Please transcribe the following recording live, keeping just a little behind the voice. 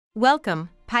Welcome,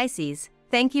 Pisces.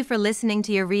 Thank you for listening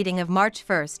to your reading of March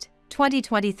 1st,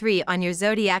 2023 on your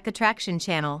Zodiac Attraction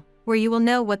channel, where you will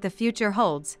know what the future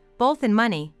holds, both in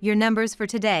money, your numbers for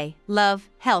today, love,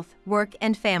 health, work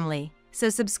and family. So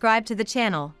subscribe to the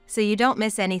channel, so you don't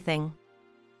miss anything.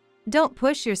 Don't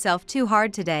push yourself too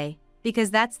hard today,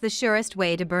 because that's the surest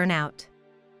way to burn out.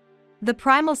 The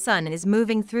primal sun is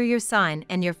moving through your sign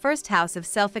and your first house of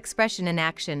self-expression in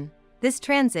action. This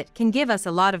transit can give us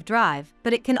a lot of drive,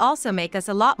 but it can also make us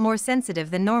a lot more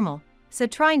sensitive than normal. So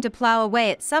trying to plow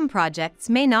away at some projects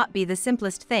may not be the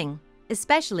simplest thing,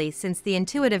 especially since the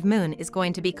intuitive moon is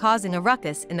going to be causing a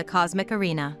ruckus in the cosmic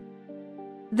arena.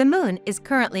 The moon is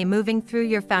currently moving through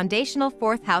your foundational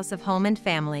fourth house of home and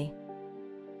family.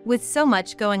 With so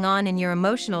much going on in your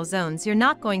emotional zones, you're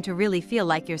not going to really feel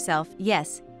like yourself.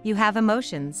 Yes, you have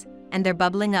emotions, and they're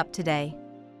bubbling up today.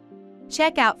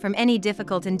 Check out from any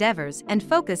difficult endeavors and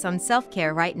focus on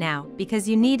self-care right now, because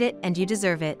you need it and you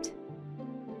deserve it.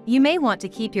 You may want to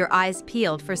keep your eyes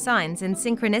peeled for signs and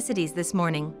synchronicities this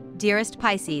morning, dearest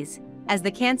Pisces, as the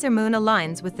Cancer moon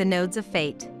aligns with the nodes of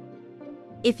fate.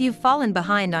 If you've fallen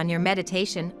behind on your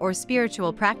meditation or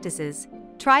spiritual practices,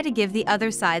 try to give the other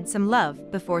side some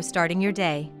love before starting your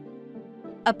day.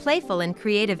 A playful and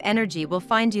creative energy will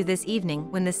find you this evening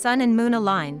when the sun and moon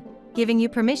align, giving you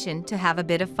permission to have a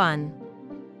bit of fun.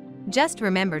 Just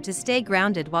remember to stay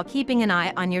grounded while keeping an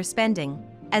eye on your spending,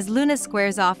 as Luna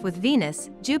squares off with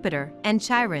Venus, Jupiter, and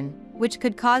Chiron, which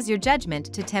could cause your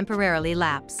judgment to temporarily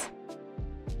lapse.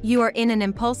 You are in an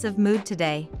impulsive mood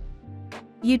today.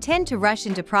 You tend to rush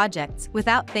into projects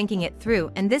without thinking it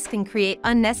through, and this can create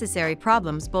unnecessary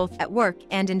problems both at work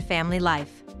and in family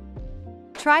life.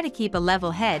 Try to keep a level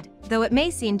head, though it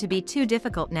may seem to be too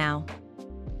difficult now.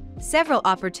 Several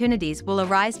opportunities will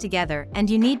arise together, and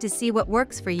you need to see what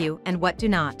works for you and what do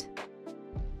not.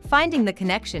 Finding the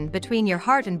connection between your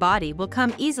heart and body will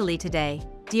come easily today,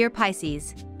 dear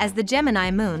Pisces, as the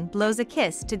Gemini moon blows a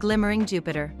kiss to glimmering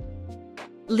Jupiter.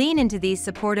 Lean into these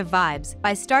supportive vibes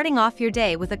by starting off your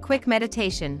day with a quick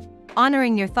meditation,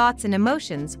 honoring your thoughts and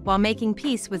emotions while making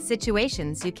peace with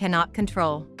situations you cannot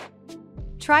control.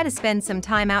 Try to spend some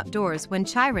time outdoors when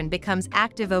Chiron becomes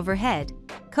active overhead,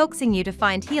 coaxing you to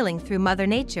find healing through Mother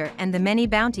Nature and the many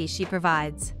bounties she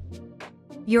provides.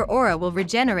 Your aura will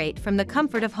regenerate from the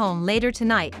comfort of home later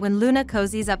tonight when Luna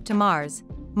cozies up to Mars,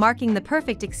 marking the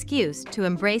perfect excuse to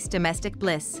embrace domestic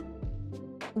bliss.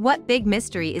 What big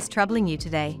mystery is troubling you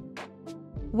today?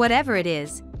 Whatever it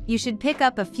is, you should pick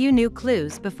up a few new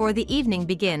clues before the evening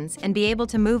begins and be able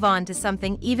to move on to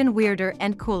something even weirder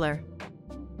and cooler.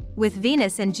 With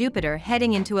Venus and Jupiter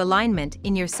heading into alignment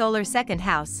in your solar second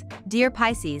house, dear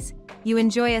Pisces, you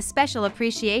enjoy a special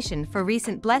appreciation for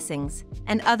recent blessings,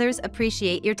 and others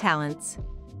appreciate your talents.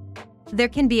 There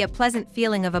can be a pleasant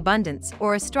feeling of abundance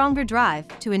or a stronger drive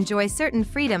to enjoy certain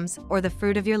freedoms or the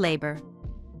fruit of your labor.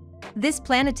 This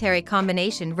planetary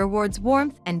combination rewards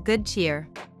warmth and good cheer.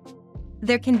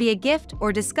 There can be a gift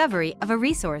or discovery of a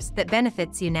resource that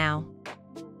benefits you now.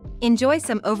 Enjoy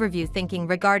some overview thinking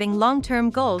regarding long-term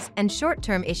goals and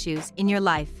short-term issues in your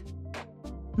life.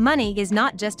 Money is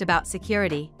not just about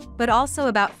security, but also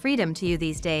about freedom to you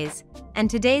these days, and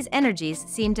today's energies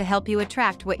seem to help you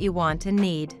attract what you want and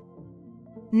need.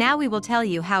 Now we will tell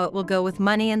you how it will go with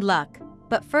money and luck,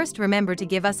 but first remember to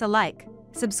give us a like,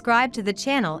 subscribe to the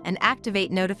channel and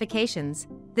activate notifications.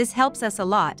 This helps us a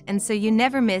lot, and so you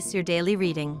never miss your daily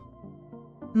reading.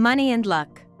 Money and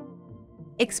luck.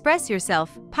 Express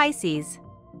yourself, Pisces.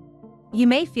 You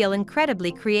may feel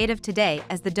incredibly creative today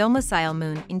as the domicile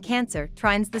moon in Cancer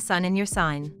trines the sun in your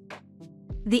sign.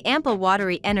 The ample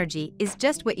watery energy is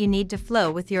just what you need to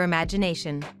flow with your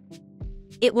imagination.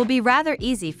 It will be rather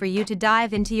easy for you to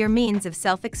dive into your means of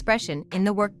self-expression in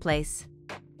the workplace.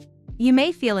 You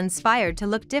may feel inspired to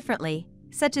look differently,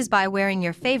 such as by wearing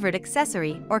your favorite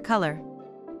accessory or color.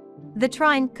 The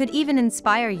trine could even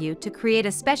inspire you to create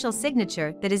a special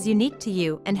signature that is unique to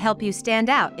you and help you stand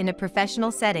out in a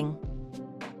professional setting.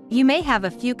 You may have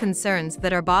a few concerns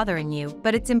that are bothering you,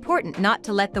 but it's important not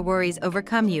to let the worries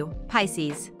overcome you,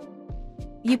 Pisces.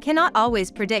 You cannot always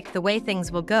predict the way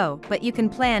things will go, but you can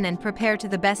plan and prepare to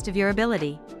the best of your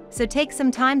ability. So take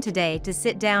some time today to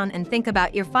sit down and think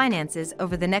about your finances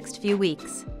over the next few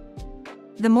weeks.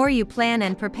 The more you plan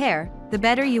and prepare, the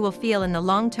better you will feel in the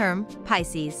long term,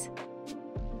 Pisces.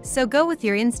 So go with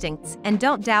your instincts and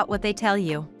don't doubt what they tell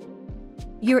you.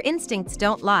 Your instincts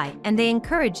don't lie, and they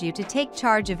encourage you to take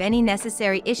charge of any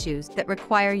necessary issues that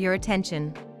require your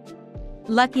attention.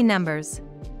 Lucky numbers.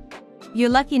 Your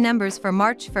lucky numbers for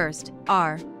March 1st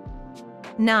are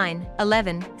 9,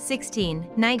 11, 16,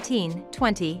 19,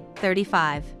 20,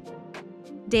 35.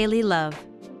 Daily love.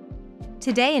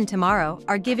 Today and tomorrow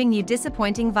are giving you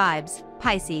disappointing vibes,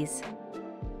 Pisces.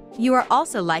 You are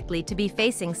also likely to be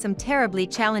facing some terribly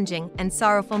challenging and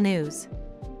sorrowful news.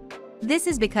 This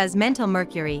is because mental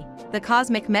Mercury, the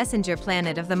cosmic messenger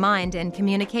planet of the mind and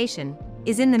communication,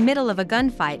 is in the middle of a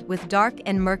gunfight with dark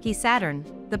and murky Saturn,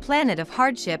 the planet of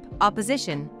hardship,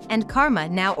 opposition, and karma,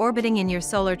 now orbiting in your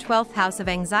solar 12th house of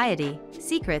anxiety,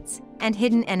 secrets, and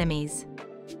hidden enemies.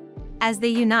 As they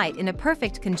unite in a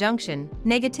perfect conjunction,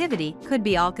 negativity could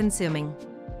be all-consuming.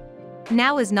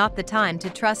 Now is not the time to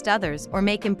trust others or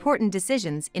make important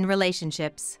decisions in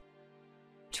relationships.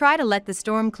 Try to let the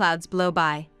storm clouds blow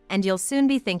by, and you'll soon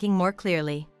be thinking more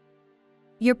clearly.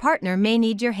 Your partner may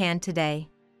need your hand today.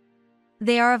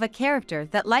 They are of a character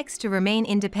that likes to remain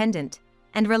independent,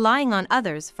 and relying on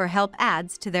others for help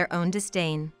adds to their own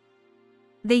disdain.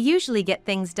 They usually get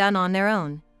things done on their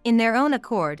own, in their own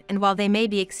accord, and while they may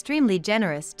be extremely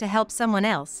generous to help someone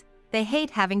else, they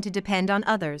hate having to depend on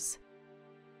others.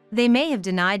 They may have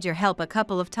denied your help a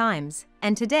couple of times,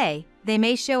 and today, they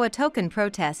may show a token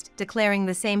protest declaring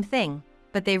the same thing,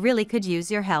 but they really could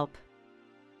use your help.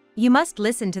 You must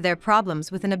listen to their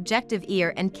problems with an objective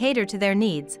ear and cater to their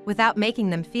needs without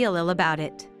making them feel ill about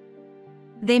it.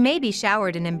 They may be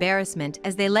showered in embarrassment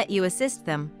as they let you assist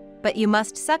them, but you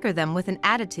must succor them with an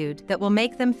attitude that will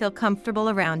make them feel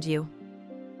comfortable around you.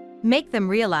 Make them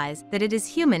realize that it is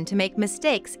human to make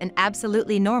mistakes and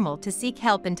absolutely normal to seek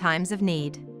help in times of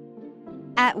need.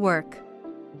 At work,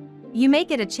 you may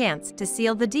get a chance to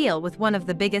seal the deal with one of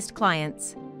the biggest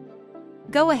clients.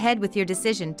 Go ahead with your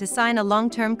decision to sign a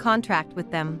long-term contract with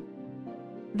them.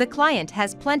 The client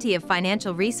has plenty of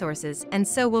financial resources and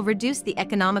so will reduce the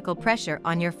economical pressure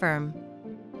on your firm.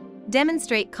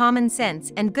 Demonstrate common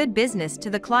sense and good business to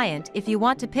the client if you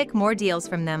want to pick more deals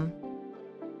from them.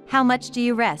 How much do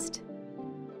you rest?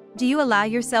 Do you allow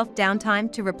yourself downtime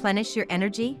to replenish your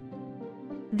energy?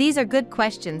 These are good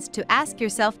questions to ask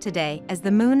yourself today as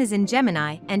the moon is in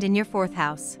Gemini and in your 4th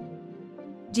house.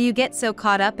 Do you get so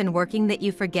caught up in working that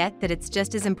you forget that it's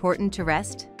just as important to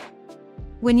rest?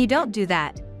 When you don't do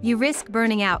that, you risk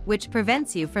burning out, which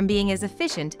prevents you from being as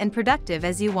efficient and productive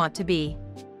as you want to be.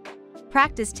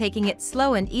 Practice taking it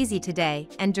slow and easy today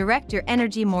and direct your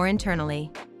energy more internally.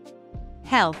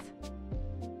 Health.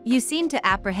 You seem to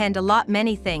apprehend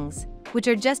many things, which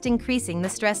are just increasing the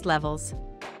stress levels.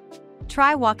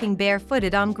 Try walking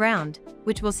barefooted on ground,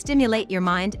 which will stimulate your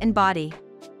mind and body.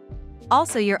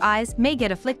 Also, your eyes may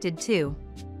get afflicted too.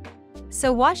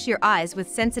 So wash your eyes with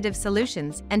sensitive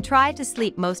solutions and try to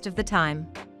sleep most of the time.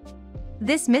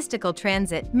 This mystical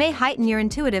transit may heighten your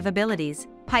intuitive abilities,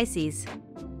 Pisces.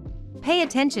 Pay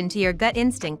attention to your gut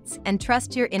instincts and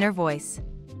trust your inner voice.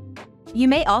 You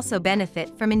may also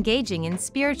benefit from engaging in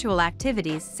spiritual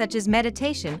activities such as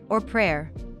meditation or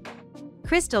prayer.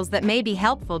 Crystals that may be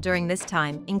helpful during this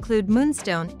time include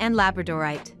moonstone and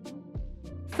labradorite.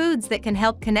 Foods that can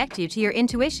help connect you to your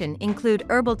intuition include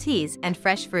herbal teas and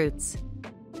fresh fruits.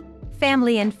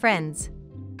 Family and friends.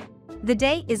 The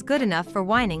day is good enough for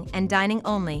wining and dining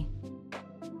only.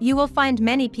 You will find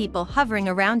many people hovering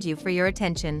around you for your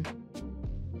attention.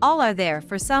 All are there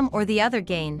for some or the other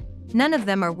gain, none of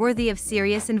them are worthy of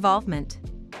serious involvement.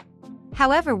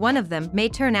 However, one of them may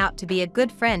turn out to be a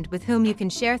good friend with whom you can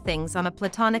share things on a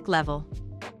platonic level.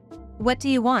 What do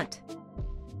you want?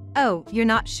 Oh, you're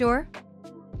not sure?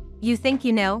 You think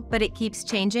you know, but it keeps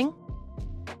changing?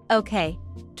 Okay,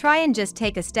 try and just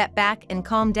take a step back and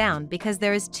calm down, because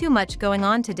there is too much going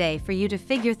on today for you to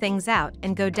figure things out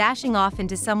and go dashing off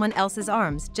into someone else's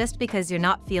arms just because you're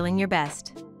not feeling your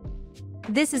best.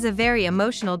 This is a very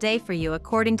emotional day for you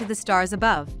according to the stars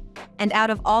above, and out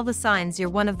of all the signs you're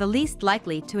one of the least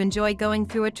likely to enjoy going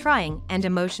through a trying and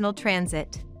emotional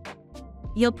transit.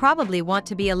 You'll probably want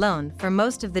to be alone for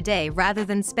most of the day rather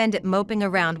than spend it moping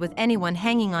around with anyone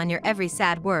hanging on your every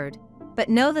sad word, but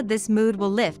know that this mood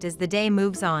will lift as the day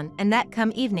moves on, and that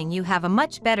come evening you have a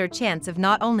much better chance of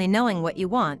not only knowing what you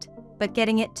want, but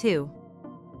getting it too.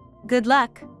 Good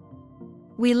luck!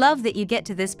 We love that you get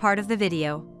to this part of the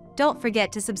video. Don't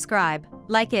forget to subscribe,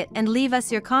 like it, and leave us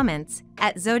your comments.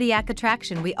 At Zodiac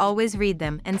Attraction we always read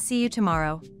them, and see you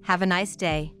tomorrow. Have a nice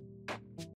day.